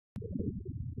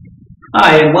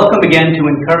Hi, and welcome again to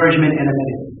Encouragement in a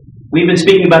Minute. We've been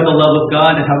speaking about the love of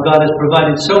God and how God has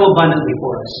provided so abundantly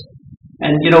for us.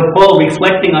 And Paul,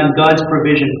 reflecting on God's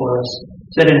provision for us,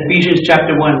 said in Ephesians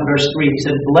chapter 1, verse 3, he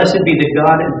said, "Blessed be the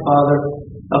God and Father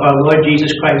of our Lord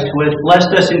Jesus Christ, who has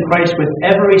blessed us in Christ with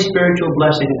every spiritual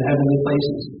blessing in heavenly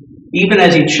places, even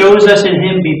as he chose us in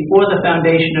him before the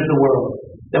foundation of the world,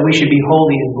 that we should be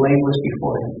holy and blameless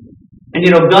before him."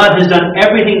 And God has done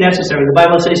everything necessary. The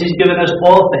Bible says he's given us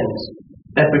all things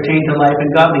that pertain to life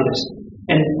and godliness.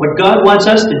 And what God wants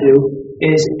us to do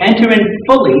is enter in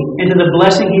fully into the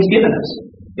blessing he's given us.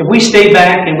 If we stay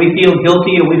back and we feel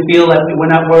guilty or we feel that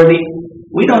we're not worthy,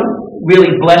 we don't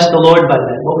really bless the Lord by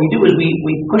that. What we do is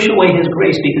we push away his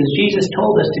grace because Jesus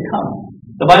told us to come.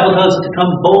 The Bible tells us to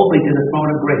come boldly to the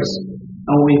throne of grace.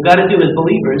 And what we've got to do as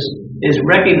believers is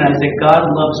recognize that God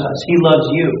loves us. He loves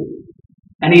you.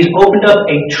 And he's opened up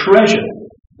a treasure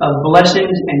of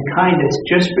blessings and kindness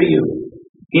just for you.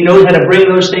 He knows how to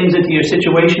bring those things into your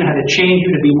situation, how to change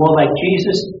you to be more like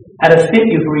Jesus, how to fit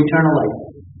you for eternal life.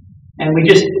 And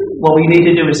what we need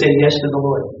to do is say yes to the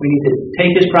Lord. We need to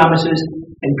take his promises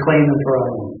and claim them for our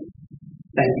own.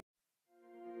 Thank you.